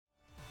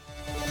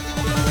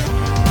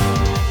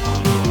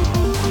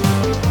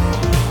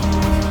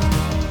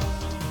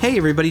Hey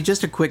everybody,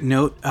 just a quick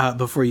note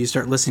before you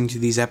start listening to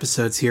these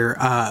episodes here.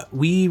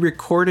 We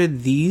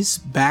recorded these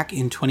back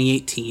in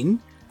 2018,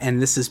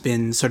 and this has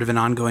been sort of an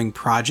ongoing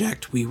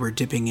project we were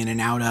dipping in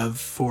and out of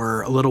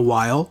for a little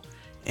while,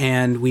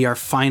 and we are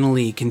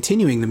finally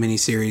continuing the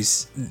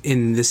miniseries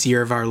in this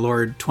year of our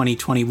Lord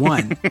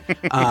 2021.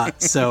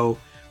 So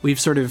we've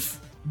sort of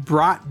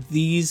brought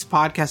these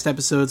podcast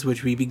episodes,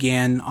 which we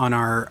began on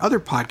our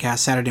other podcast,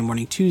 Saturday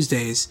Morning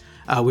Tuesdays.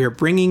 We are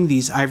bringing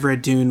these I've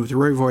Read Dune with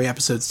Rory Voy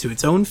episodes to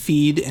its own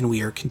feed, and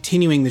we are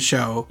continuing the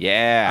show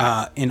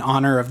in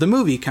honor of the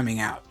movie coming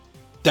out.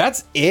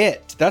 That's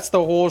it. That's the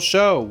whole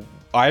show.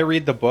 I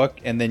read the book,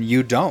 and then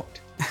you don't.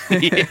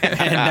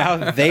 And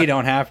now they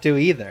don't have to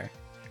either.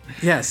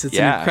 Yes, it's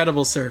an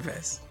incredible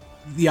service.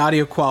 The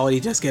audio quality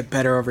does get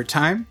better over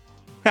time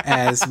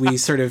as we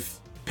sort of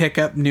pick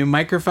up new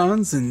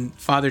microphones, and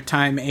Father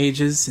Time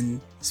ages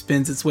and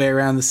spins its way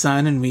around the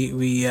sun, and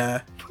we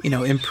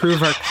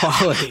improve our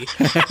quality.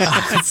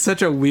 It's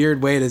such a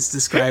weird way to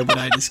describe what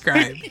I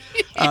describe.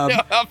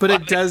 But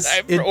it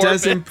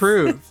does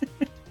improve.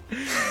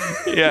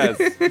 Yes.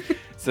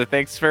 So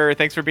thanks for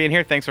being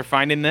here. Thanks for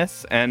finding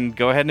this, and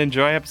go ahead and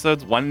enjoy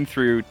episodes 1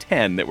 through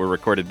 10 that were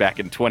recorded back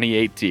in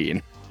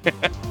 2018.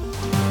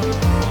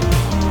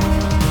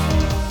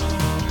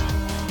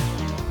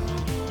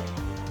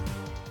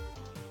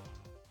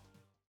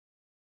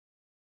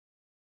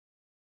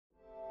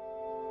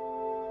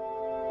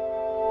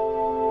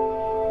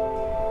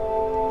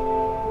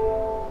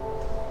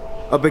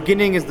 A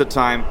beginning is the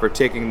time for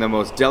taking the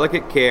most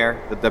delicate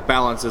care that the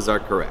balances are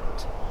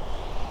correct.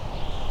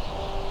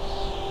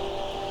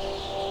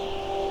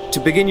 To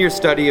begin your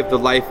study of the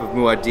life of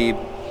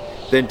Muad'Dib,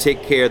 then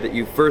take care that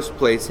you first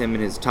place him in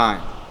his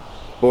time,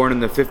 born in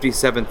the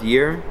 57th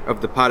year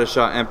of the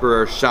Padishah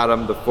Emperor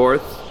Shaddam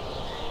IV,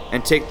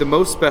 and take the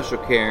most special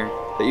care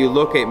that you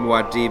locate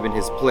Muad'Dib in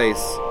his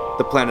place,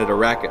 the planet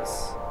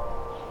Arrakis.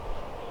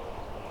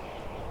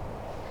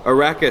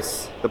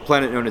 Arrakis, the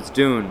planet known as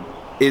Dune,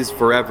 is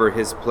forever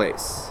his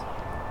place.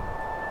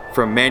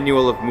 From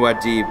Manual of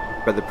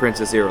Muad'Dib by the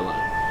Princess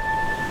Irulan.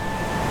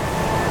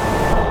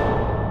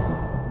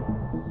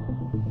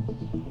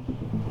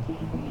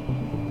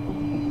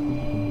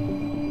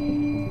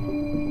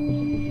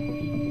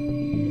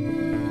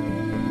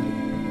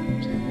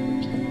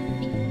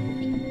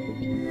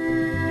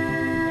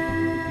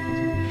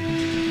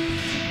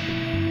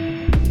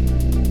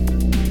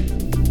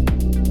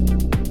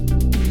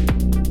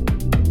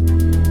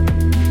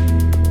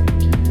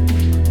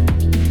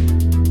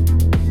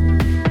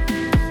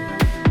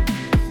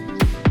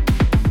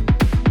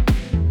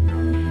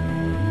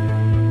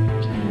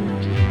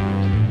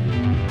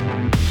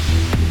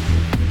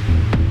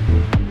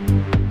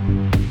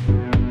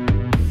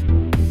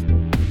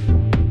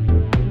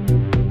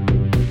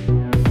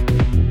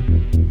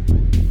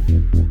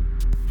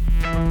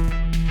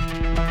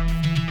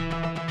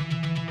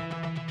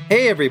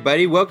 Hey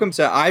everybody, welcome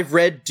to I've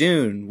Read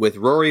Dune with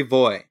Rory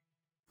Voy.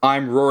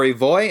 I'm Rory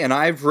Voy and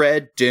I've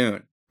read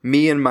Dune.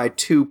 Me and my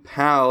two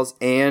pals,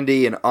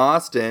 Andy and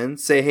Austin,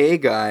 say hey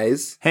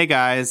guys. Hey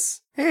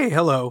guys. Hey,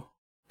 hello.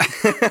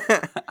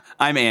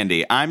 I'm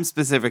Andy. I'm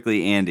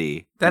specifically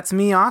Andy. That's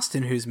me,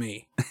 Austin, who's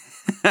me.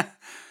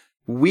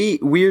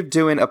 We're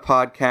doing a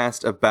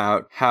podcast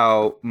about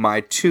how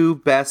my two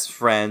best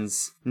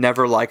friends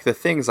never like the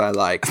things I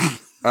like.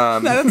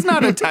 That's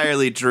not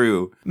entirely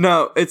true.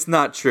 No, it's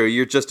not true.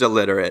 You're just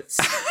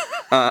illiterates.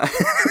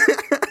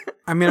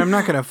 I mean, I'm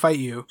not going to fight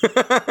you.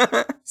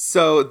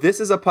 So this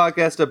is a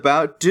podcast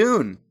about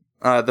Dune,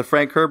 the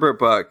Frank Herbert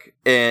book,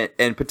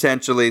 and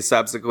potentially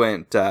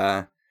subsequent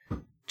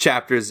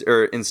chapters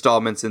or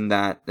installments in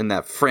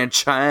that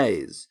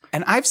franchise.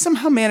 And I've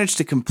somehow managed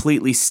to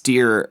completely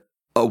steer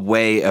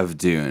away of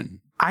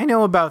Dune. I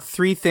know about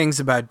 3 things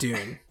about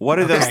Dune. What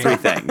are those 3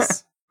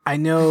 things? I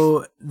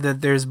know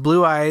that there's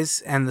blue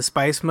eyes and the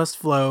spice must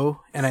flow,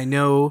 and I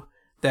know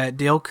that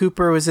Dale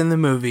Cooper was in the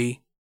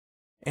movie,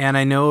 and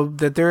I know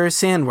that there are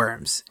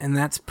sandworms, and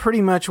that's pretty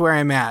much where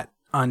I'm at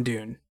on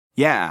Dune.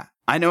 Yeah,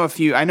 I know a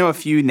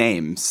few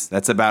names.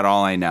 That's about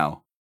all I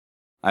know.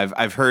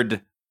 I've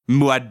heard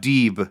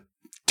Muad'Dib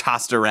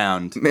tossed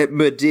around.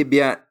 Muad'Dib,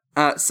 yeah.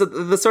 So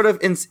the sort of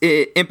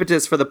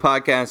impetus for the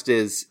podcast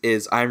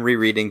is I'm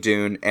rereading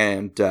Dune,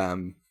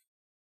 and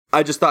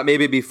I just thought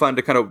maybe it'd be fun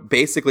to kind of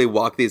basically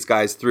walk these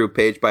guys through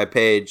page by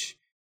page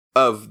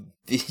of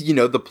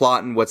the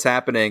plot and what's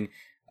happening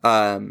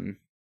in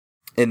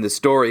the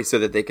story, so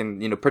that they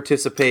can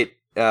participate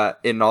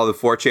in all the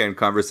 4chan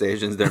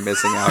conversations they're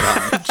missing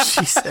out on.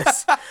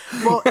 Jesus.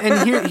 Well,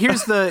 and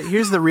here's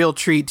the real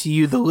treat to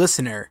you, the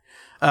listener,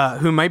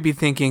 who might be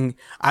thinking,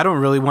 I don't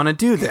really want to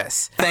do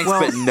this. Thanks,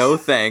 but no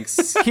thanks.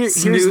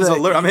 Snooze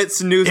alert. I'm hit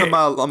snooze on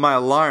my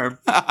alarm.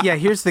 Yeah,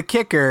 here's the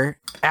kicker.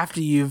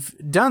 After you've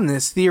done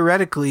this,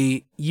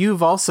 theoretically,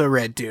 you've also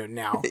read Dune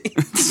now.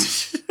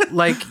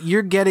 like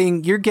you're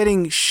getting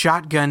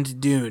shotgunned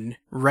Dune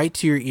right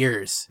to your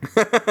ears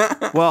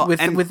Well,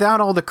 without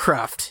all the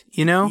cruft,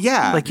 you know?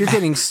 Yeah. Like you're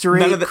getting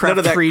straight none of that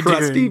cruft-free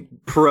crusty Dune.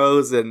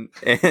 prose and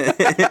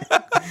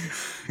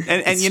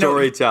and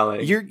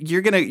storytelling.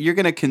 you're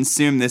gonna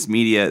consume this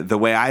media the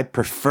way I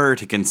prefer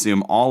to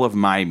consume all of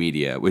my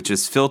media, which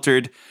is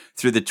filtered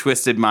through the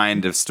twisted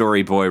mind of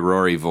story boy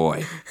Rory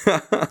Voy.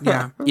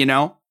 Yeah. You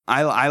know,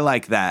 I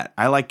like that.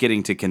 I like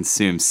getting to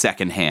consume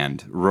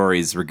secondhand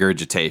Rory's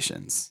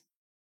regurgitations.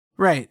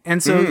 Right.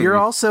 And so you're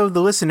also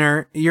the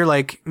listener. You're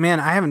like, man,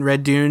 I haven't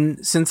read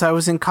Dune since I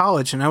was in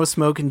college and I was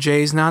smoking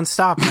J's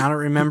nonstop and I don't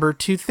remember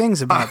two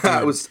things about Dune.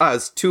 I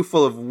was too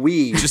full of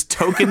weed. Just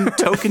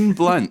token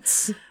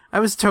blunts. I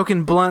was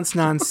toking blunts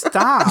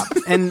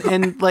nonstop.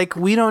 and like,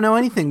 we don't know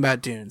anything about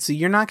Dune. So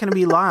you're not going to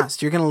be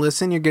lost. You're going to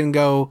listen. You're going to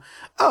go,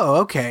 oh,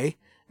 okay.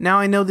 Now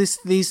I know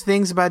these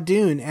things about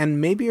Dune and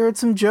maybe heard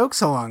some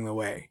jokes along the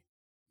way.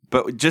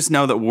 But just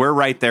know that we're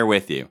right there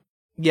with you.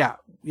 Yeah.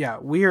 Yeah.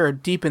 We are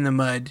deep in the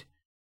mud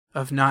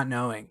of not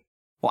knowing.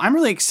 Well, I'm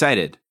really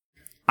excited.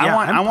 Yeah, I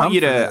want pumped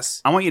you for to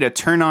this. I want you to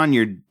turn on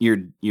your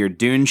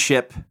Dune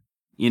ship,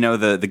 you know,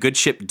 the good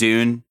ship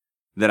Dune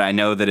that I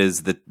know that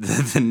is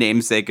the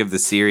namesake of the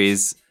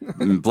series,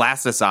 and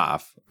blast us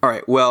off. All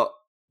right. Well,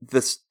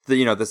 this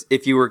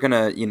if you were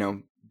gonna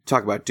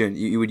talk about Dune,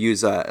 you would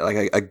use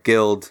like a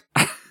guild,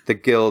 the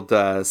guild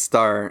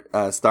star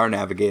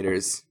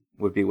navigators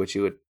would be what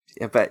you would.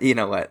 But you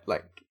know what,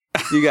 like.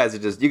 You guys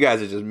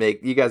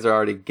are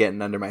already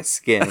getting under my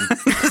skin.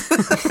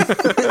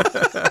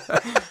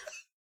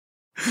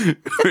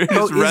 We're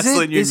just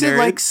wrestling your is nerds. it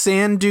like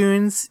sand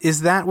dunes?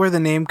 Is that where the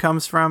name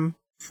comes from?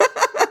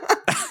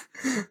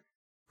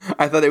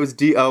 I thought it was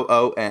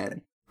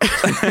Doon.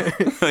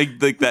 like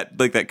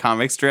that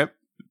comic strip,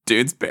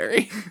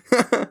 Doonesbury.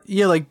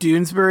 Yeah, like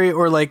Doonesbury,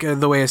 or like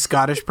the way a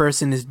Scottish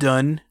person is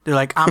done. They're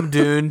like, I'm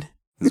Dune.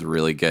 It's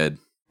really good.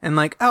 And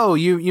like, oh,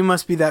 you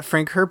must be that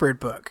Frank Herbert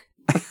book.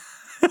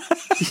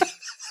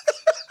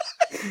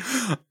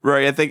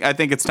 Rory, I think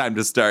it's time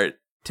to start.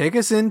 Take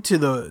us into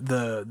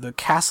the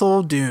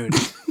Castle Dune.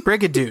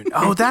 Brigadoon.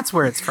 Oh, that's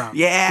where it's from.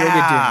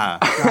 Yeah.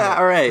 Brigadoon. Got it.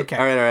 All right. Okay.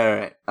 All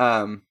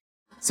right.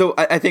 So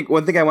I think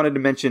one thing I wanted to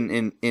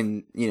mention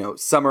in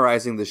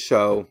summarizing the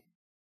show,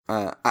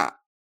 I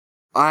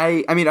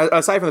mean,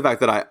 aside from the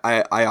fact that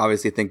I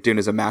obviously think Dune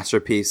is a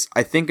masterpiece,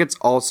 I think it's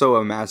also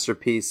a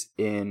masterpiece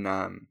in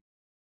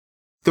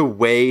the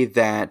way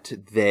that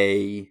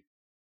they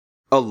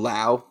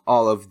allow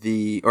all of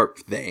the,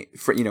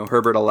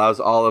 Herbert allows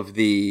all of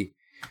the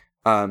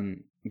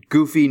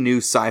goofy new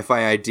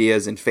sci-fi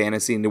ideas and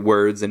fantasy and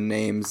words and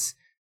names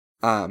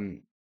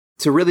to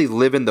really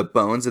live in the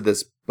bones of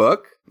this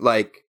book.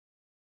 Like,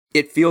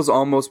 it feels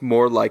almost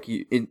more like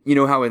it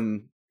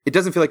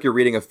doesn't feel like you're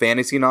reading a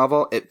fantasy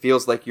novel. It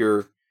feels like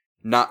you're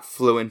not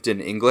fluent in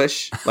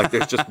English. Like,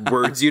 there's just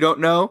words you don't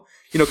know.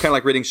 Kind of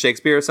like reading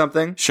Shakespeare or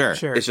something. Sure.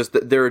 It's just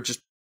that there are just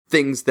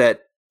things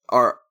that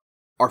are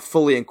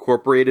fully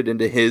incorporated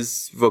into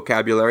his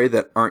vocabulary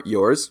that aren't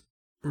yours.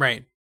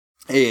 Right.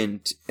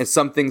 And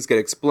some things get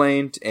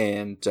explained,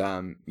 and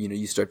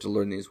you start to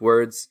learn these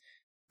words.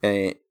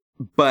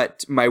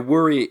 But my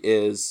worry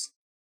is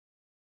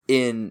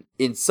in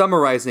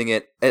summarizing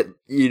it.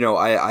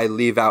 I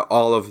leave out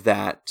all of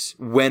that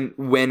when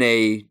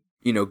a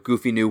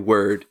goofy new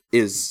word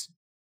is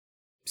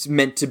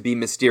meant to be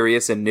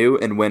mysterious and new,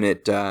 and when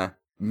it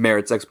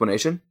merits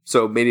explanation.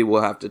 So maybe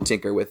we'll have to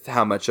tinker with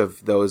how much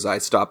of those I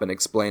stop and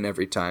explain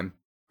every time.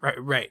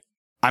 Right.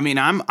 I mean,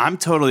 I'm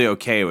totally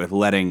okay with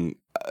letting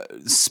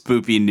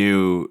spoopy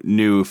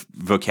new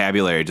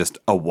vocabulary just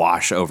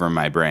awash over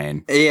my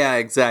brain. Yeah,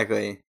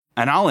 exactly.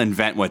 And I'll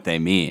invent what they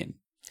mean.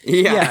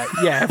 Yeah.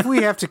 If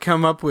we have to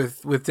come up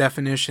with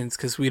definitions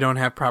because we don't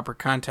have proper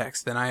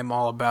context, then I am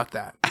all about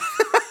that.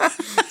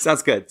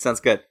 Sounds good.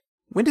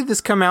 When did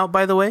this come out,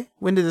 by the way?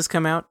 When did this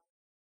come out?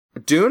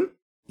 Dune?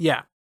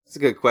 Yeah. That's a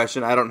good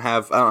question. I don't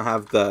have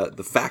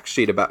the fact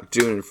sheet about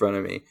Dune in front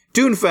of me.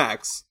 Dune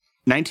facts.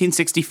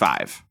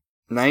 1965.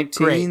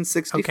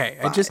 1965. Okay,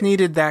 I just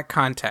needed that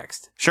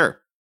context. Sure.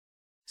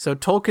 So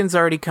Tolkien's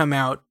already come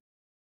out.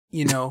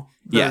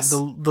 Yes. The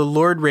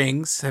Lord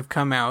Rings have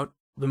come out.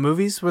 The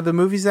movies, were the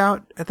movies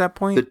out at that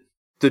point?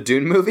 The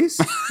Dune movies?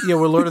 Yeah,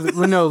 the Lord of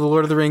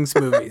the Rings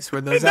movies. Were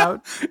those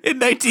out? In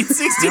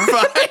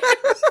 1965.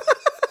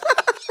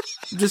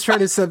 I'm just trying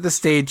to set the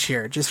stage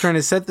here. Okay,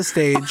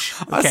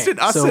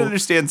 Austin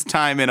understands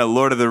time in a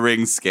Lord of the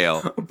Rings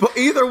scale. But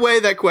either way,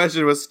 that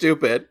question was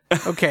stupid.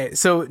 Okay,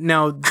 so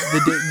now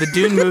the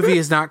Dune movie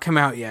has not come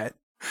out yet.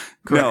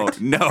 Correct?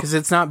 No. Because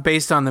it's not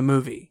based on the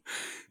movie.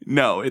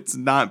 No, it's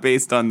not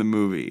based on the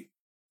movie.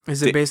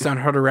 Is it based on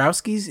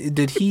Hodorowski's?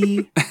 Did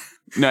he?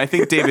 No, I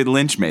think David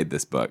Lynch made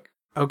this book.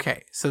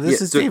 Okay, so this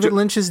is David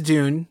Lynch's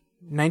Dune,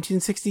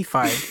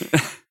 1965.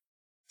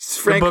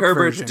 Frank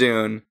Herbert's version.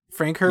 Dune.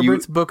 Frank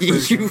Herbert's book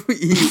version.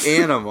 You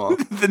animal.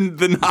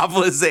 the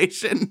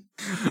novelization.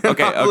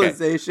 Okay.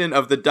 Novelization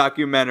of the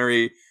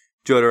documentary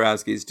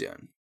Jodorowsky's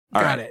Dune.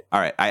 All Got right. it.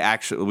 All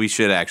right. We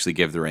should actually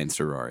give the reins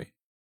to Rory.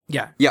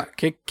 Yeah. Yeah.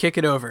 Kick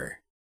it over.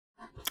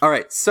 All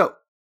right, so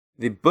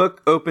the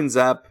book opens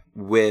up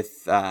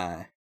with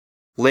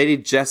Lady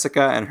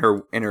Jessica and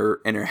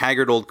her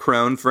haggard old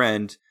crone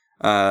friend,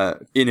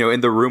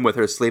 in the room with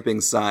her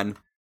sleeping son,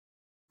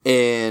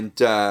 and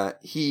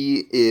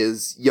he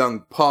is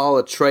young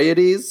Paul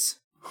Atreides,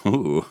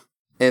 Ooh.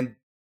 and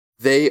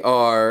they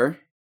are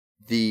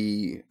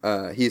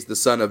he's the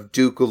son of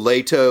Duke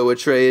Leto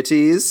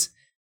Atreides,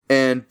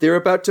 and they're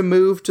about to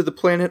move to the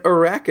planet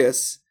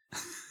Arrakis,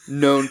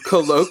 known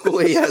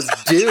colloquially as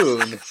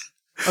Dune.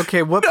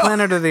 Okay, what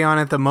planet are they on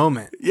at the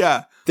moment?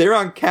 Yeah. They're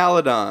on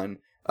Caladan,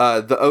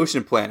 the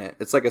ocean planet.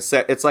 It's like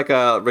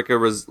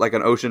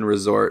an ocean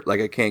resort, like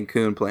a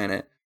Cancun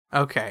planet.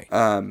 Okay.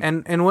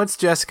 And what's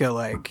Jessica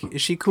like?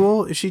 Is she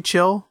cool? Is she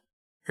chill?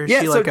 Or is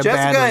Yeah, she so like a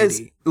bad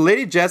lady?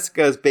 Lady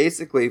Jessica is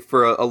basically,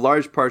 for a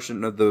large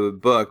portion of the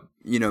book,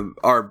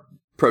 our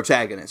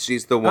protagonist.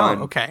 She's the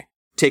one okay.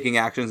 taking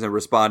actions and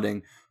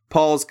responding.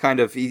 Paul's kind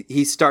of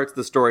he starts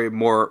the story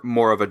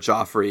more of a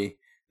Joffrey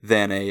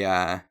than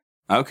a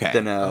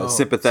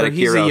sympathetic so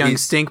he's hero. A young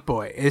stink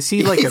boy. Is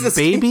he like a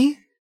baby?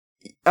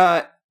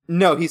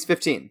 No, he's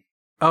 15.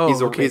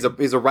 Oh,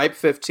 he's a ripe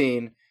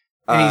 15.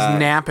 And he's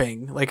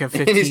napping like a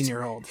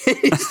 15-year-old.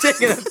 He's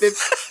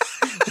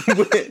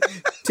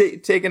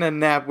taking a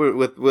nap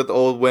with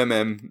old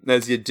women,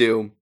 as you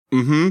do.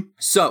 Mm-hmm.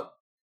 So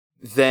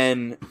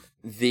then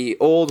the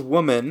old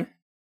woman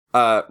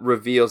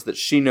reveals that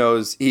she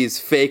knows he's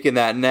faking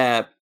that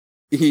nap.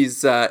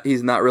 He's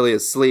not really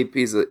asleep.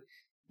 He's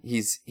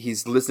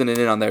listening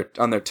in on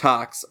their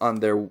talks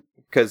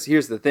because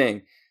here's the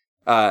thing,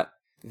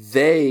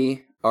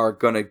 they are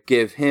gonna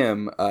give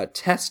him a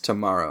test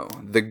tomorrow.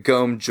 The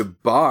Gom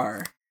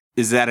Jabbar.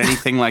 Is that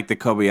anything like the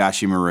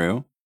Kobayashi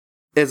Maru?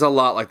 It's a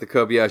lot like the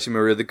Kobayashi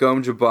Maru. The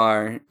Gom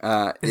Jabbar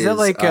is that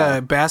like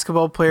a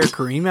basketball player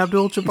Kareem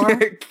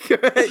Abdul-Jabbar?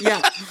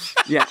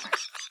 yeah.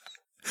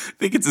 I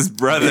think it's his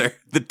brother,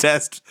 the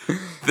test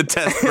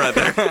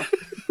brother.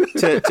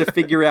 to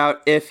figure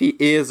out if he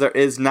is or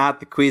is not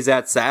the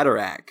Kwisatz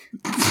Haderach.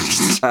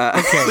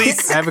 Okay,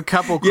 Please. I have a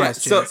couple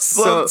questions.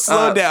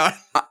 Slow down.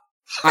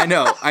 I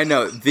know.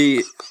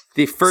 The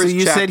first. So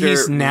you chapter, said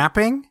he's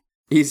napping?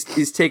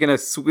 He's taking a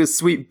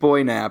sweet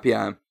boy nap.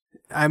 Yeah.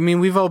 I mean,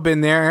 we've all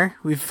been there.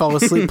 We fall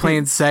asleep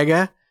playing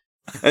Sega,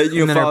 and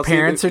then our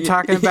parents are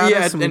talking about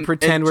us, and we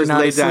pretend we're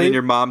not asleep. Just lay down in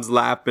your mom's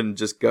lap and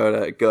just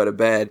go to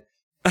bed.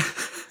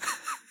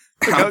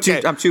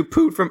 I'm too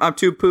pooped from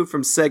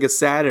Sega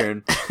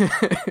Saturn.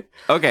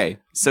 Okay,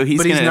 so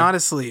he's not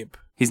asleep.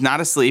 He's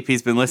not asleep.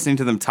 He's been listening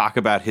to them talk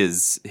about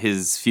his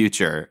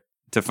future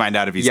to find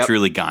out if he's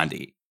truly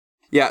Gandhi.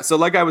 Yeah, so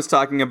like I was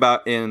talking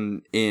about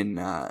in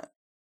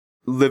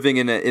living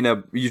in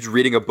a you're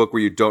reading a book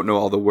where you don't know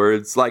all the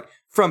words. Like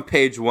from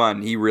page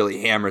 1, he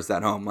really hammers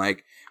that home.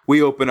 Like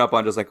we open up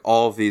on just like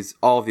all of these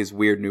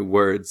weird new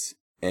words,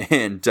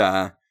 and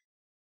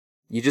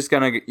you just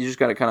gotta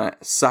kind of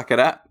suck it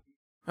up.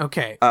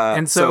 Okay,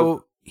 and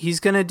so he's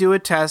gonna do a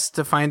test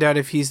to find out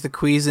if he's the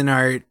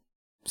Cuisinart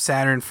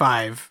Saturn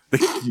V,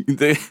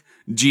 the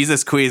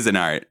Jesus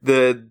Cuisinart,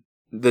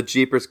 the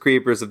Jeepers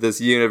Creepers of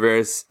this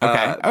universe.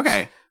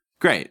 Okay,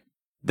 great.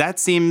 That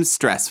seems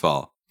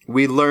stressful.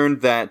 We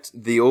learned that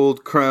the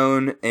old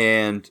crone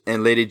and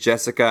Lady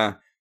Jessica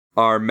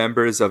are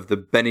members of the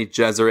Bene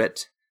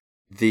Gesserit,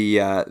 the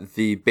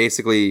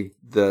basically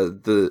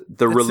the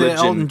religion. The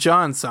Elton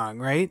John song,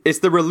 right? It's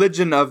the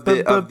religion of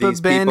these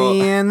people.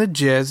 Benny and the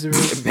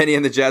Gesserits. Benny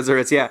and the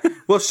Gesserits, yeah.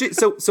 Well,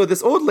 so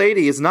this old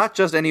lady is not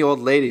just any old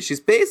lady. She's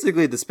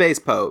basically the space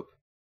pope.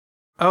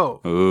 Oh,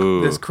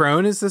 ooh. This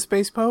crone is the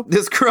space pope?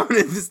 This crone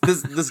is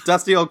this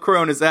dusty old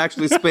crone is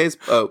actually space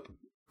pope.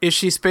 Is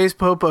she space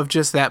pope of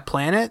just that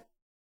planet?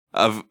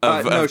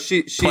 No,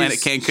 she's Planet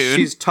Cancun.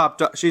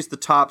 She's the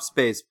top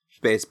space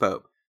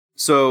pope.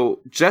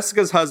 So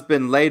Jessica's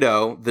husband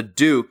Leto, the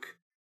Duke,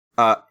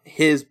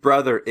 his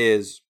brother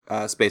is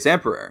Space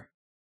Emperor.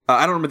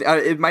 I don't remember.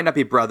 It might not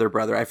be brother.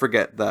 I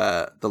forget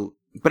the.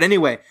 But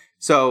anyway,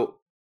 so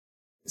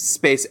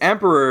Space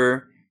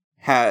Emperor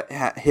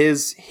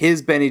his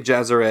Bene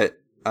Gesserit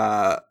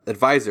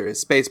advisor is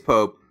Space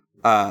Pope.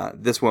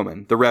 This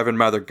woman, the Reverend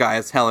Mother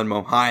Gaius Helen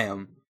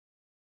Mohiam.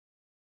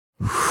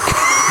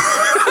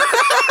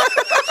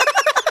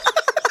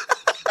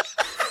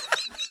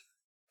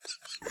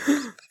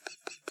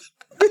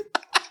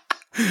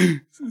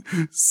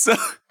 So,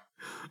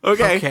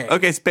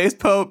 okay. Space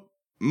Pope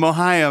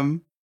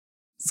Mohiam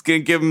is gonna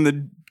give him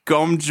the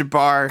Gom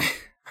Jabbar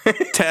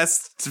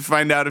test to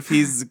find out if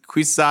he's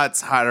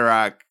Kwisatz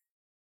Haderach.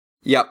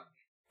 Yep.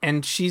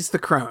 And she's the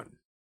crone.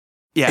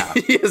 Yeah.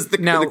 He is the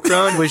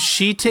crone. Was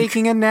she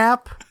taking a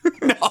nap?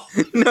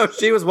 No,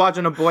 she was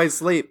watching a boy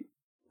sleep.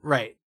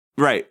 Right.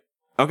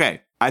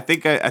 Okay. I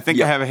think I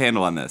have a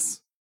handle on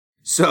this.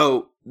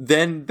 So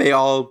then they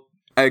all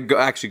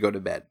go to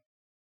bed.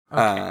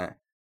 Okay.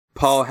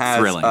 Paul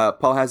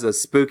has a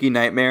spooky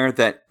nightmare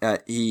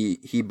that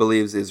he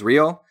believes is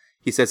real.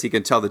 He says he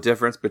can tell the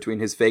difference between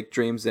his fake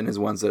dreams and his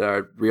ones that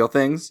are real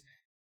things.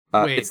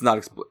 Wait. It's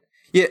not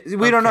Yeah,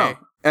 we don't know.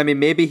 I mean,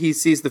 maybe he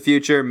sees the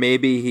future.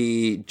 Maybe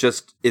he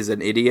just is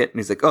an idiot, and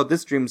he's like, "Oh,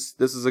 this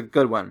is a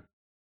good one."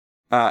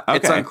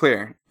 It's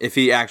unclear if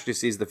he actually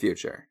sees the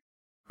future.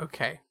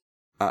 Okay.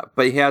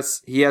 But he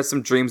has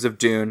some dreams of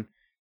Dune,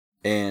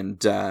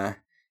 and him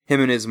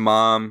and his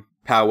mom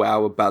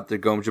powwow about the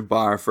Gom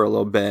Jabbar for a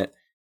little bit.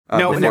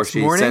 Next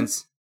morning?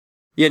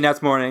 Yeah,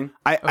 next morning.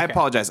 I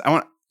apologize. I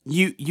want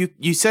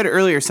you said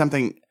earlier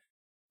something.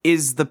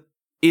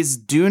 Is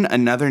Dune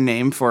another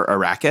name for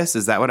Arrakis?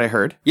 Is that what I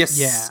heard? Yes.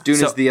 Yeah.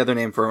 Dune is the other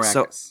name for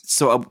Arrakis.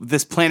 So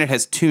this planet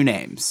has two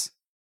names.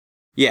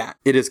 Yeah,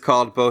 it is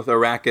called both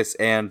Arrakis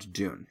and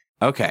Dune.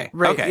 Okay.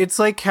 Right. Okay. It's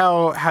like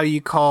how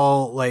you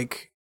call,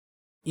 like,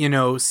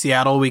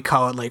 Seattle, we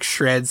call it like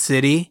Shred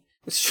City.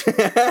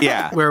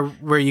 Yeah.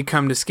 Where you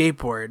come to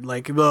skateboard.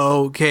 Like, well,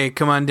 okay,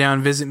 come on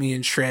down, visit me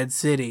in Shred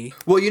City.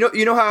 Well, you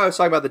know how I was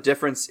talking about the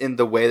difference in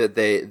the way that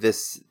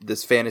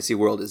this fantasy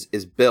world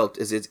is built.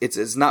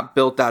 It's not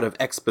built out of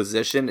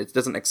exposition. It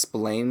doesn't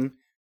explain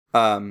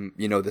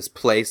this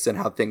place and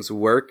how things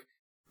work.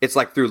 It's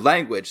like through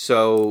language.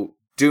 So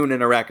Dune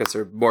and Arrakis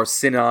are more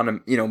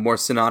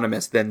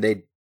synonymous than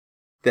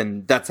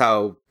that's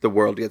how the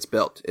world gets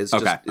built. Is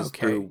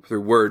through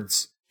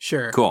words.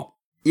 Sure. Cool.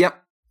 Yep.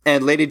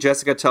 And Lady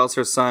Jessica tells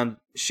her son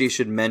he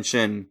should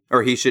mention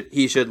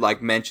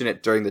like mention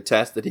it during the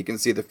test that he can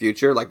see the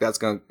future. Like it's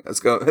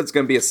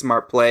gonna be a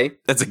smart play.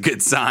 That's a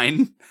good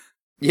sign.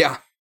 Yeah.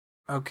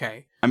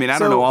 Okay. I mean, I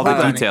don't know all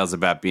the details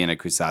about being a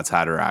Kwisatz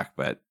Haderach,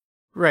 but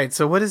right.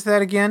 So what is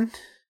that again?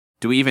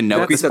 Do we even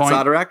know at this point?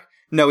 Kwisatz Haderach?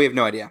 No, we have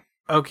no idea.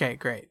 Okay,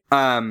 great.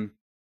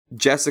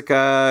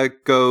 Jessica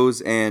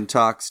goes and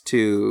talks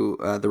to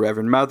the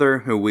Reverend Mother,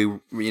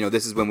 who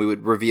this is when we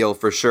would reveal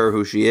for sure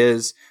who she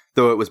is.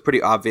 Though it was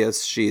pretty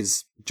obvious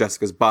she's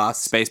Jessica's boss.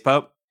 Space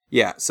Pope?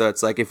 Yeah, so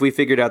it's like if we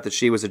figured out that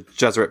she was a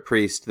Jesuit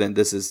priest, then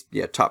this is,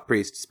 top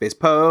priest, Space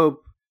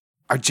Pope.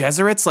 Are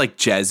Jesuits like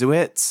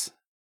Jesuits?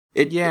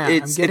 I'm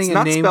getting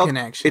a name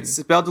connection. It's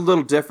spelled a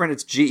little different.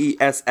 It's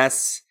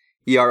Gesserit,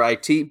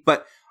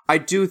 but I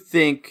do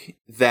think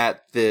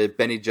that the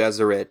Bene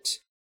Gesserit,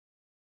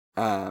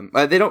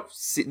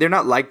 they're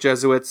not like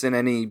Jesuits in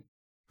any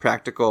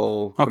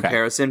practical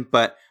comparison,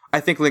 but I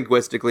think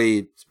linguistically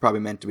it's probably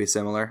meant to be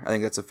similar. I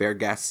think that's a fair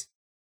guess.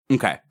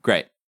 Okay,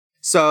 great.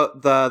 So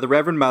the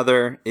Reverend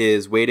Mother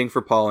is waiting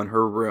for Paul in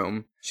her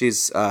room.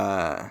 She's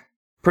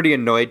pretty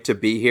annoyed to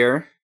be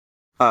here.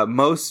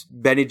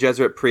 Most Bene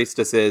Gesserit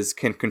priestesses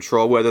can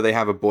control whether they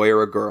have a boy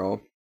or a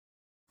girl.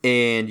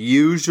 And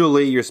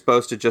usually you're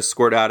supposed to just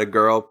squirt out a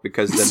girl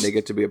because then they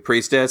get to be a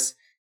priestess.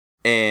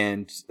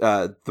 And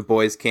the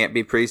boys can't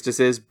be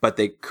priestesses, but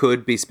they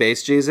could be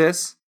Space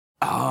Jesus.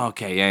 Oh,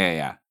 okay.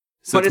 Yeah.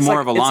 So it's more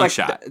of a long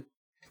shot.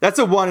 That's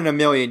a 1 in a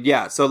million,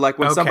 yeah. So like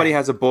when somebody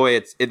has a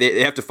boy,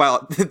 they have to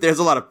file. There's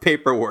a lot of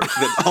paperwork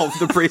that all of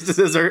the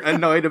priestesses are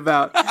annoyed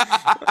about.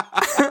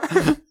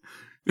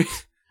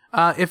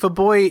 If a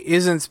boy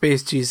isn't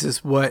Space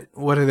Jesus, what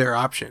are their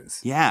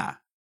options? Yeah.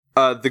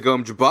 The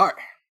Gom Jabbar.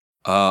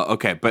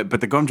 Okay, but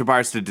the Gom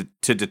Jabbar is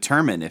to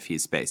determine if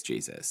he's Space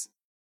Jesus.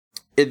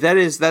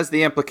 That's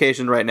the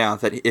implication right now,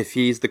 that if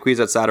he's the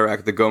Kwisatz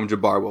Haderach, the Gom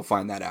Jabbar will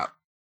find that out.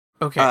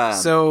 Okay,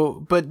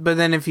 so but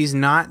then if he's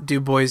not, do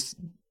boys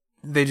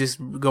they just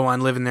go on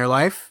living their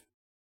life?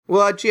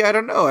 Well, I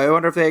don't know. I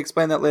wonder if they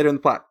explain that later in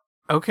the plot.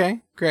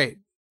 Okay, great.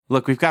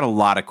 Look, we've got a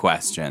lot of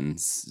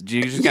questions.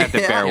 You just got to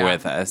bear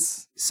with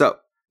us. So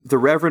the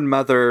Reverend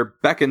Mother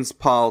beckons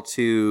Paul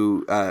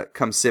to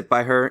come sit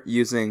by her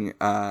using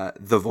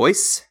the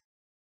voice.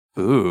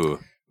 Ooh.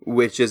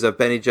 Which is a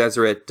Bene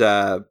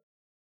Gesserit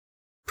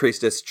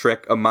priestess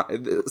trick.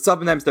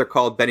 Sometimes they're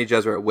called Bene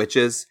Gesserit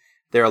witches.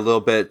 They're a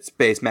little bit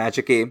space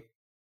magic-y.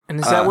 And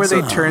is that where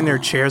they turn their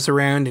chairs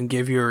around and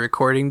give you a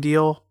recording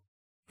deal?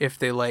 If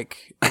they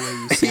like the way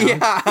you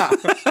sound?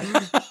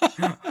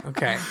 Yeah.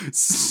 Okay.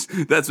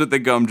 That's what the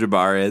Gom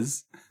Jabbar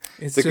is.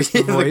 It's just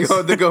the voice.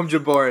 The Gom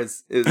Jabbar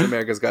is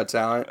America's Got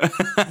Talent.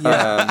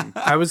 Yeah.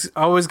 I was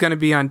always going to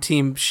be on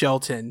Team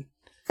Shelton.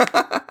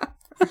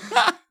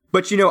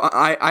 But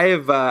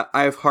I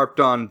have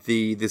harped on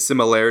the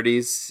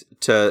similarities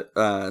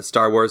to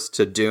Star Wars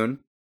to Dune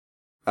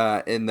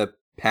in the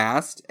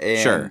past, and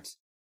sure.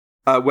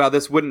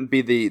 This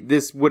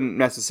wouldn't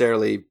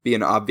necessarily be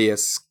an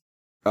obvious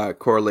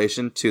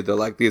correlation to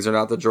the these are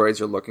not the droids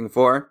you're looking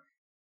for.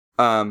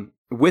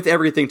 With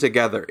everything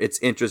together, it's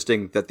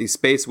interesting that these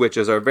space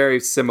witches are very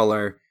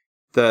similar.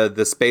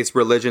 The space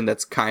religion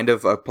that's kind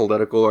of a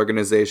political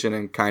organization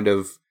and kind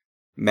of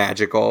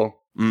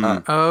magical.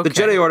 Okay. The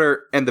Jedi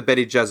Order and the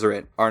Bene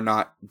Gesserit are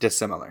not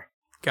dissimilar.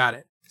 Got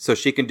it. So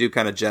she can do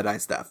kind of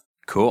Jedi stuff.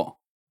 Cool.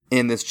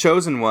 In this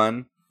chosen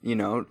one,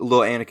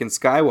 little Anakin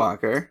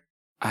Skywalker.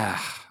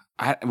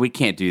 We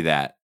can't do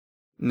that.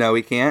 No,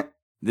 we can't.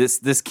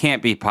 This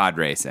can't be pod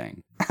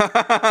racing.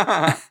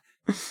 I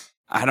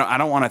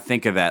don't want to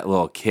think of that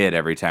little kid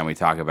every time we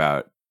talk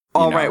about.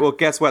 All right. Well,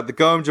 guess what? The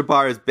Gom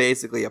Jabbar is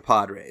basically a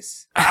pod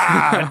race.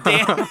 Damn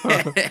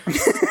it.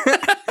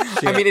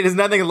 I mean, it is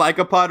nothing like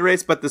a pod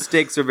race, but the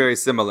stakes are very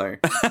similar.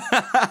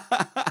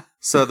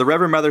 So the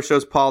Reverend Mother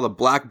shows Paul a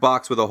black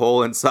box with a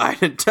hole inside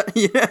and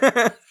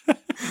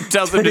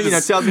tells him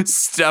to tells him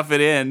stuff it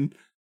in.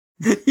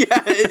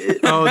 Yeah.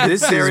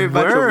 This is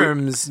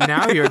worms.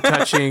 Now you're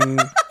touching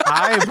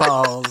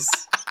eyeballs.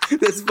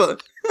 That's fun.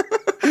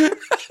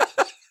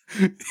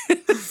 And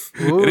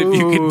if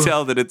you can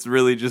tell that it's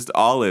really just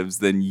olives,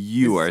 then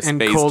you are and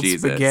Space cold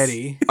Jesus.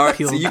 spaghetti. All right,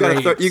 so you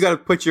gotta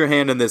put your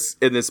hand in this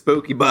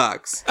spooky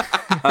box.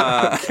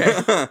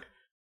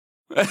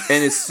 And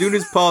as soon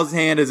as Paul's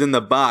hand is in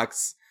the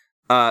box,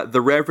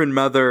 the Reverend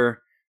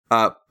Mother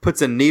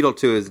puts a needle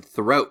to his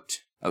throat.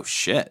 Oh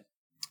shit!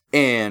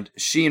 And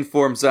she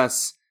informs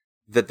us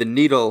that the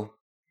needle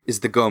is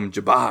the Gom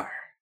Jabbar.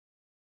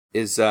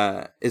 Is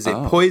a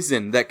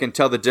poison that can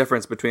tell the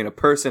difference between a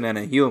person and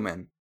a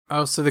human.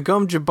 Oh, so the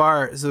Gom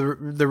Jabbar, so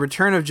the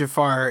return of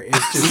Jafar is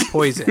just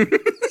poison.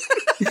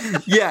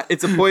 Yeah,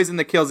 it's a poison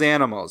that kills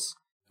animals.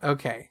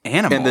 Okay.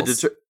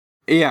 Animals?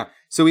 And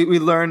so we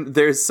learned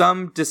there's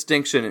some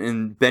distinction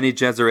in Bene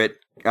Gesserit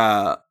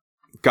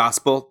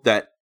gospel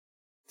that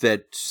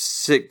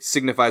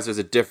signifies there's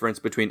a difference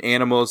between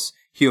animals,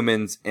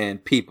 humans,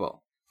 and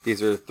people.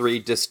 These are three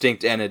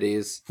distinct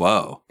entities.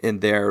 Whoa. In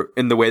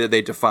the way that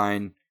they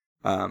define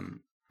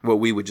what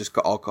we would just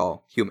all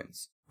call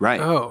humans. Right.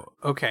 Oh,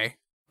 okay.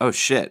 Oh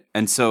shit.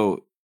 And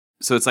so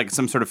it's like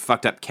some sort of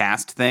fucked up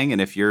caste thing, and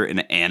if you're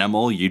an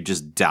animal, you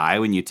just die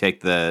when you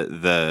take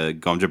the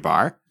Gom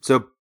Jabbar?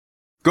 So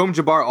Gom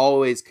Jabbar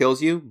always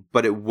kills you,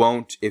 but it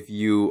won't if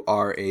you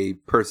are a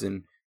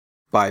person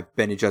by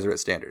Bene Gesserit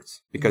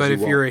standards. But if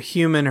you're a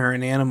human or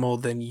an animal,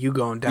 then you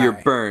go and die. You're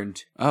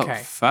burned. Oh,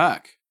 okay.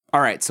 Fuck.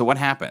 All right, so what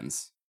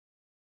happens?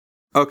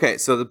 Okay,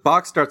 so the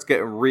box starts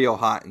getting real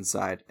hot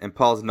inside, and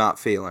Paul's not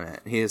feeling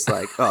it. He's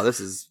like, oh, this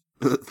is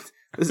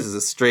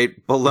a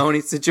straight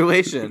baloney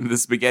situation. The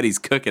spaghetti's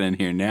cooking in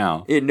here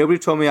now. Nobody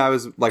told me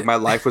my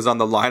life was on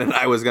the line and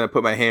I was going to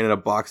put my hand in a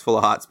box full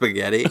of hot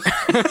spaghetti.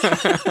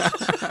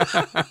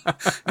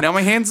 Now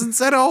my hand's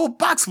inside a whole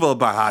box full of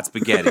hot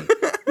spaghetti.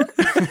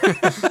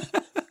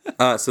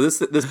 So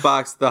this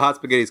box, the hot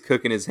spaghetti's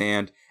cooking his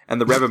hand, and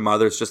the Reverend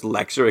Mother's just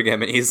lecturing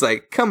him, and he's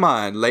like, "Come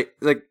on, like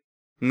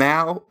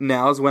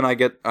now's when I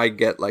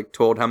get like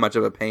told how much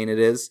of a pain it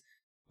is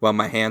while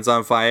my hand's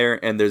on fire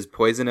and there's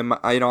poison in my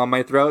on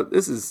my throat.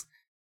 This is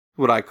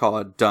what I call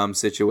a dumb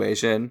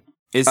situation."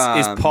 Is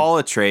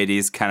Paul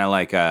Atreides kind of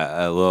like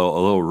a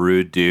little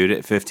rude dude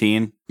at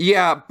 15?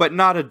 Yeah, but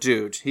not a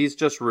dude. He's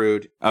just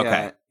rude.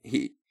 Okay.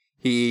 He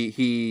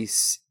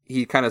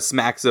kind of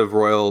smacks of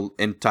royal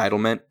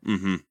entitlement.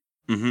 Mm-hmm.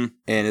 Mm-hmm.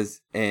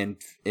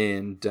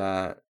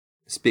 And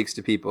speaks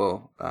to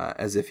people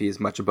as if he is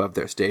much above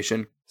their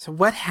station. So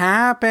what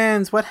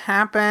happens? What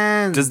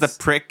happens? Does the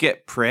prick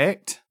get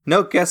pricked?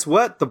 No, guess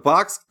what? The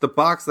box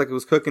like it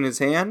was cooking his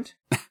hand.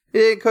 It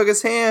didn't cook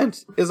his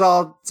hand. It's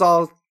all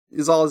in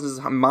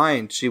his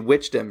mind. She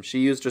witched him. She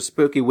used her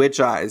spooky witch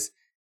eyes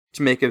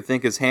to make him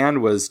think his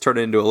hand was turned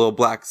into a little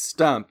black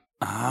stump.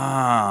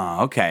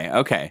 Ah,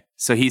 okay.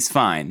 So he's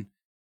fine.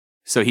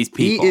 So he's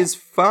people. He is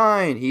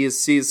fine. He's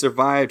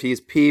survived. He's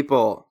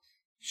people.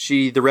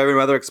 The Reverend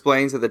Mother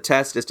explains that the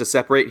test is to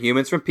separate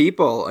humans from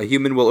people. A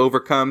human will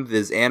overcome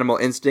his animal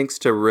instincts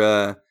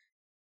to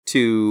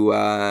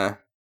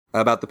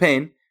about the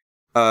pain.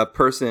 A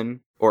person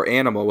or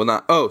animal will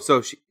not. Oh,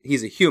 so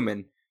he's a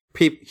human.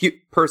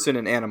 Person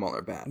and animal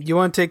are bad. You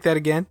want to take that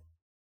again?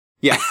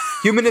 Yeah,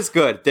 human is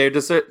good. They're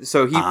just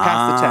so he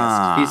passed the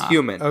test. He's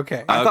human.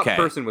 Okay. I thought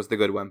person was the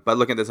good one, but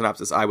looking at the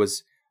synopsis,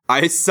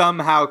 I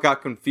somehow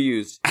got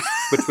confused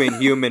between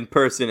human,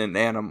 person, and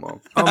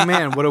animal. Oh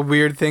man, what a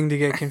weird thing to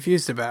get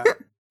confused about.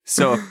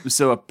 So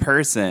a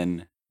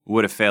person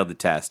would have failed the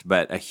test,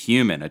 but a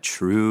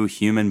true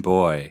human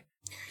boy,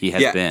 he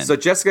has been. So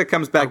Jessica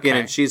comes back in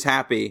and she's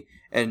happy,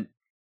 and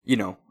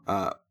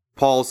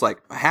Paul's like,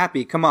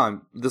 happy? Come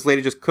on, this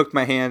lady just cooked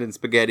my hand in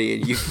spaghetti,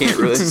 and you can't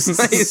really.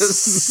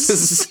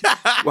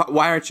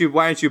 Why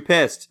aren't you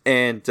pissed?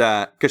 And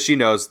because she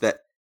knows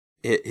that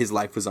his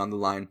life was on the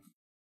line.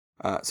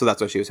 So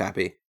that's why she was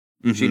happy.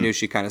 Mm-hmm. She knew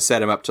she kind of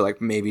set him up to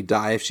like maybe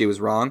die if she was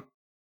wrong.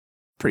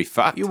 Pretty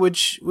fucked.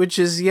 Which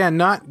is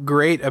not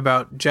great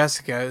about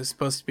Jessica. It's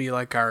supposed to be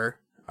like our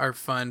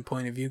fun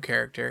point of view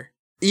character.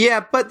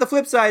 Yeah, but the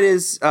flip side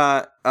is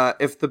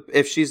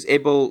if she's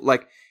able,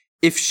 like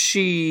if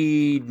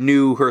she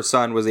knew her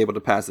son was able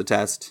to pass the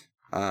test,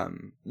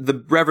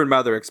 the Reverend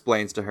Mother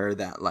explains to her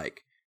that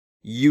like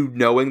you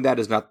knowing that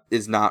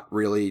is not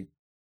really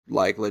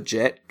like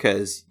legit,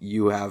 because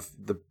you have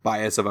the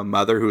bias of a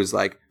mother who's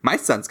like, my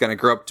son's gonna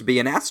grow up to be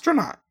an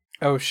astronaut.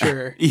 Oh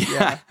sure.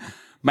 Yeah.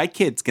 My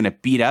kid's gonna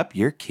beat up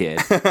your kid.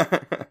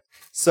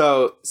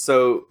 So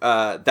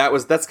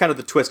that's kind of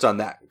the twist on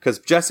that, because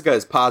Jessica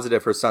is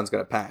positive her son's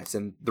gonna pass,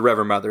 and the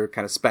Reverend Mother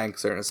kind of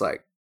spanks her and is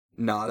like,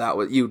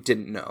 no, you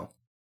didn't know.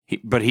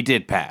 But he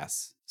did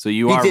pass. So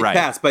you are right. He did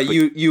pass, but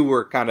you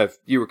were kind of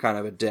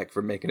a dick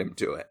for making him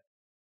do it.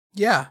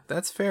 Yeah,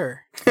 that's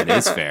fair. That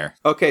is fair.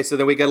 Okay, so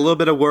then we get a little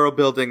bit of world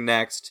building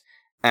next,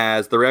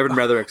 as the Reverend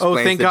Mother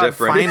explains the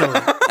difference.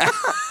 Finally.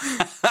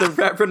 the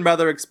Reverend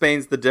Mother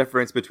explains the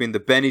difference between the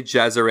Bene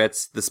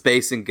Gesserits, the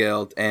Spacing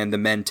Guild, and the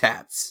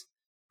Mentats.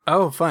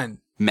 Oh, fun.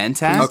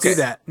 Mentats? Let's do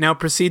that. Now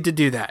proceed to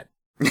do that.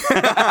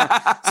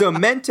 So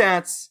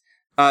Mentats,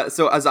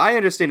 so as I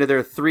understand it, there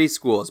are 3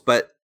 schools,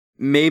 but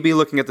maybe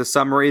looking at the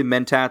summary,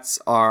 Mentats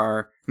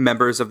are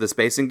members of the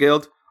Spacing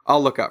Guild.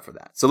 I'll look out for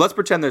that. So let's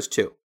pretend there's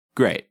 2.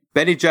 Great.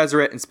 Bene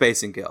Gesserit and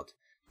Spacing Guild.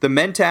 The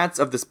Mentats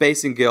of the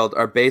Spacing Guild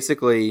are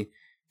basically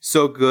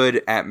so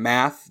good at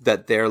math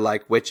that they're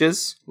like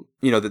witches.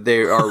 You know, that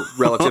they are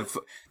relative.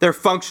 They're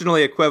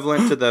functionally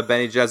equivalent to the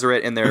Bene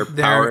Gesserit in their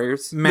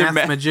powers.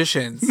 Math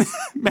magicians.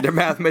 They're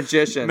math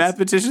magicians.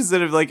 Mathematicians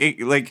that have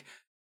like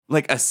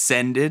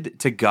ascended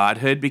to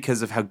godhood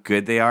because of how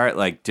good they are at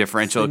like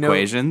differential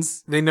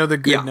equations. They know the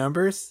good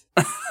numbers.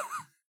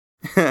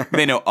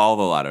 They know all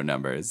the lotto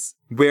numbers.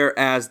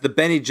 Whereas the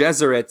Bene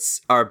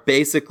Gesserits are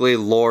basically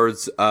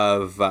lords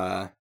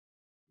of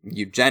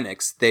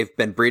eugenics. They've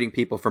been breeding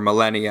people for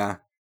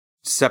millennia,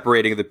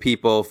 separating the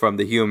people from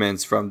the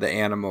humans from the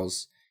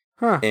animals.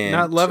 Huh, and,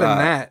 not loving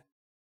that.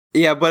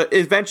 Yeah, but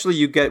eventually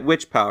you get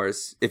witch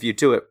powers if you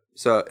do it.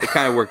 So it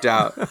kind of worked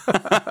out.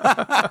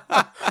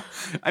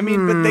 I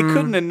mean, but they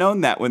couldn't have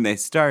known that when they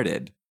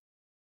started.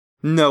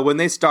 No, when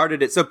they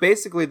started it. So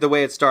basically the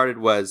way it started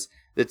was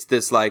it's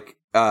this like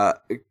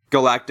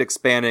galactic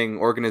spanning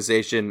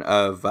organization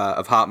of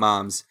hot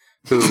moms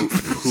who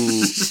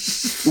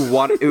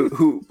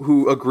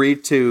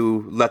agreed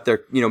to let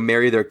their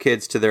marry their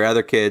kids to their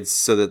other kids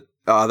so that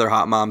other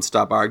hot moms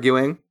stop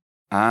arguing.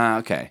 Ah,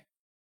 okay.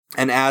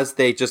 And as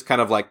they just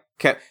kind of like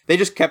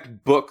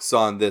kept books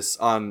on this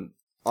on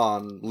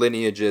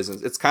lineages,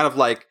 and it's kind of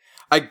like,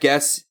 I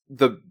guess,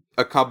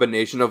 a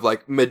combination of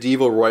like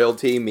medieval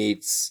royalty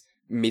meets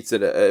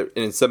at an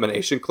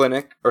insemination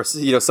clinic, or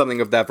something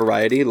of that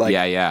variety. Like,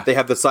 yeah. They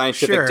have the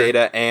scientific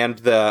data and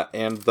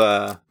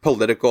the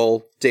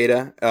political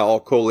data all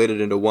collated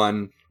into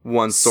one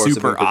source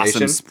super of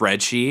information. Awesome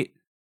spreadsheet.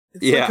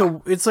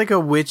 It's like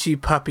a witchy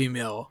puppy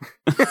mill.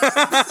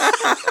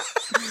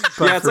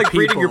 Yeah, it's like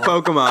breeding your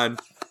Pokemon.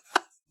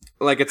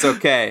 Like it's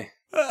okay.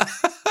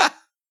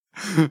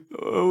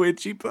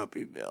 Witchy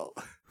puppy mill.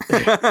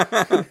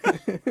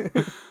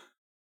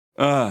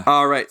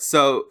 All right,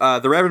 so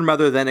the Reverend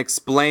Mother then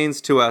explains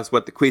to us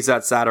what the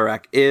Kwisatz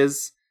Haderach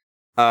is,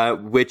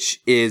 which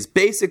is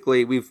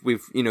basically we've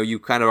you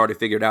kind of already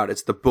figured out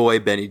it's the boy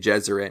Bene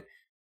Gesserit,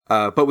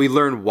 but we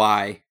learn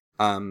why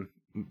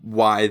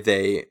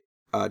they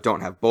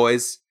don't have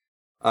boys.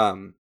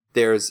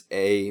 There's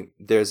a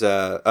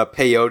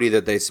peyote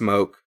that they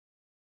smoke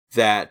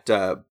that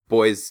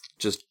boys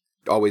just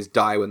always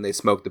die when they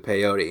smoke the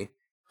peyote.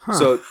 Huh.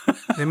 So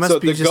they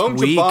must be just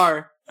weak.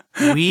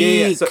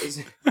 Weak.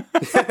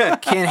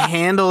 Can't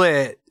handle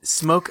it.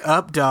 Smoke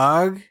up,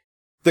 dog.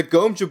 The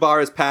Gom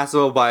Jabbar is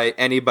passable by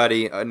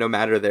anybody, no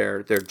matter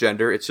their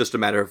gender. It's just a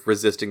matter of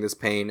resisting this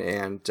pain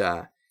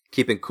and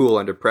keeping cool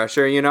under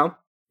pressure,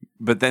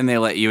 But then they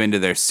let you into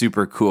their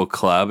super cool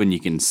club, and you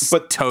can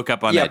toke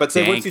up on that. Yeah, but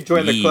then once you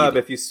join the club,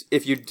 if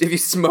you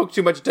smoke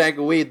too much dank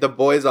weed, the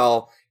boys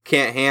all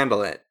can't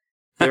handle it.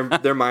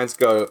 Their minds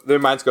go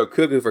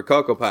cuckoo for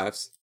Cocoa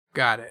Puffs.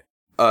 Got it.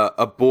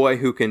 A boy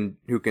who can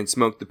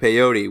smoke the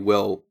peyote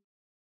will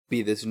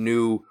be this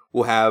new.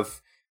 Will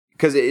have,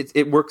 because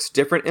it works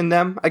different in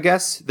them. I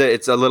guess that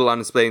it's a little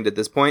unexplained at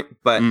this point,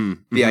 but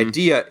the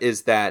idea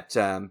is that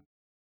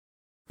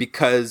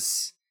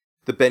because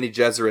the Bene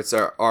Gesserits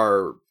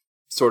are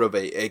sort of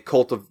a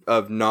cult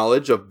of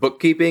knowledge, of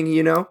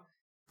bookkeeping,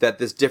 that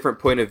this different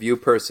point of view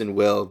person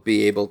will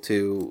be able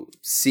to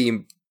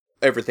see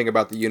everything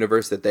about the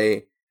universe that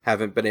they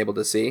haven't been able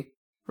to see.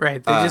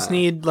 Right. They just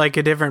need like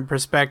a different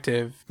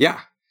perspective.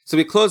 Yeah. So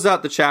we close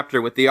out the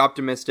chapter with the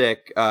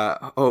optimistic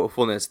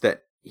hopefulness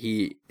that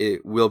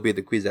it will be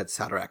the Kwisatz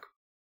Haderach.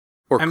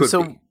 Or could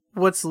be.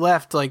 What's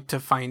left to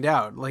find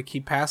out? Like, he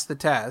passed the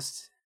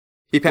test.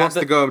 He passed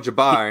the Gom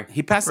Jabbar.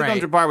 He passed the Gom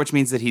Jabbar, which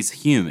means that he's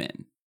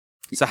human.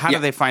 So how do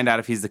they find out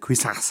if he's the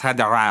Kwisatz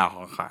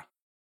Haderach?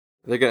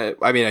 They're gonna.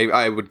 I mean,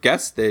 I would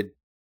guess they'd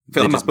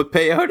fill him up with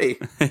peyote.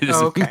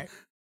 Okay.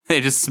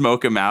 They just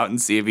smoke him out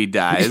and see if he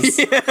dies.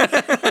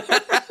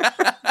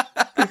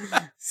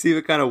 See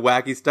what kind of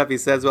wacky stuff he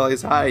says while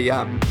he's high.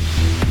 Yum.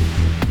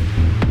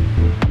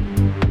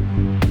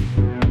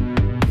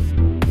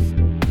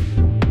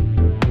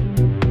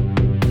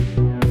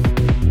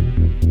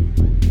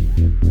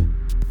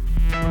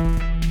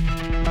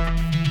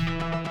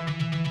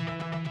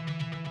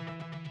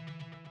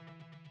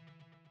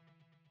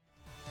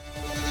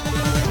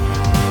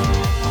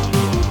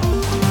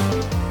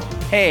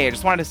 Hey, I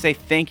just wanted to say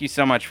thank you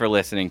so much for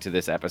listening to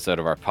this episode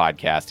of our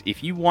podcast.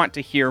 If you want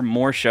to hear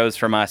more shows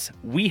from us,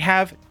 we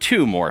have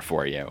 2 more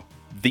for you.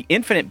 The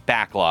Infinite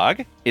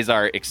Backlog is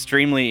our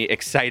extremely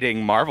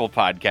exciting Marvel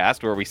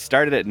podcast where we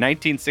started at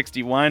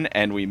 1961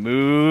 and we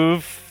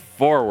move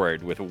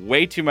forward with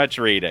way too much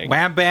reading.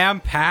 Wham, bam,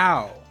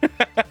 pow.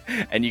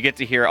 And you get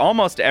to hear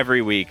almost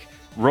every week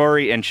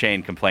Rory and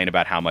Shane complain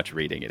about how much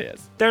reading it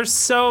is. There's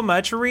so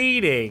much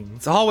reading.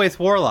 It's always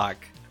Warlock.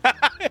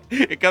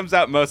 It comes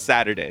out most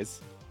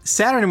Saturdays.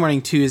 Saturday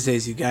Morning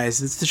Tuesdays, you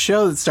guys, it's the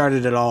show that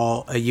started it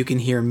all. You can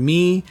hear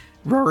me,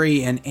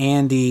 Rory, and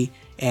Andy,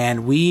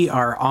 and we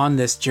are on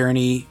this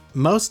journey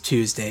most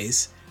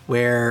Tuesdays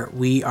where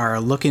we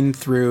are looking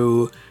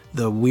through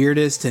the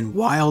weirdest and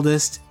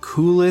wildest,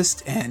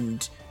 coolest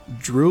and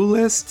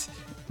droolest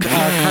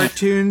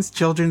cartoons,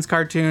 children's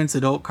cartoons,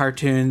 adult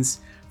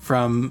cartoons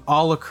from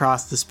all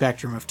across the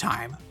spectrum of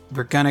time.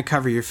 We're going to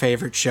cover your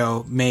favorite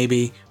show,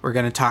 maybe. We're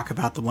going to talk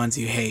about the ones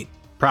you hate.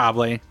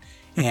 Probably.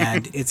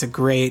 And it's a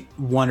great,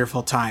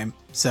 wonderful time.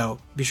 So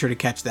be sure to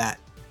catch that.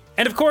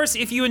 And of course,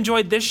 if you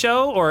enjoyed this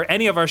show or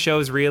any of our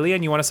shows really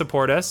and you want to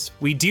support us,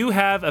 we do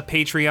have a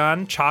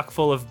Patreon chock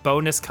full of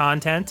bonus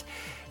content.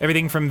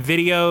 Everything from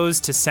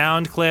videos to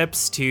sound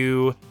clips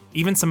to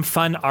even some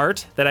fun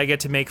art that I get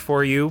to make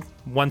for you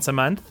once a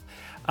month.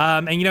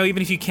 And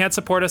even if you can't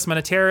support us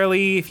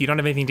monetarily, if you don't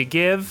have anything to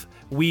give,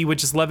 we would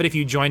just love it if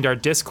you joined our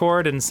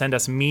Discord and send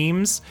us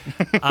memes.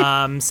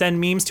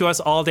 Send memes to us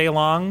all day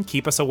long.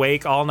 Keep us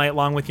awake all night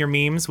long with your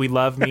memes. We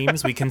love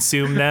memes. We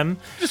consume them.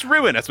 Just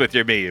ruin us with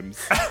your memes.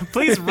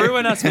 Please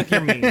ruin us with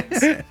your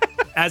memes.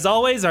 As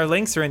always, our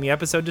links are in the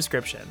episode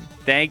description.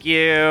 Thank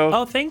you.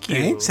 Oh, thank you.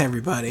 Thanks,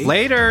 everybody.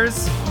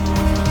 Laters.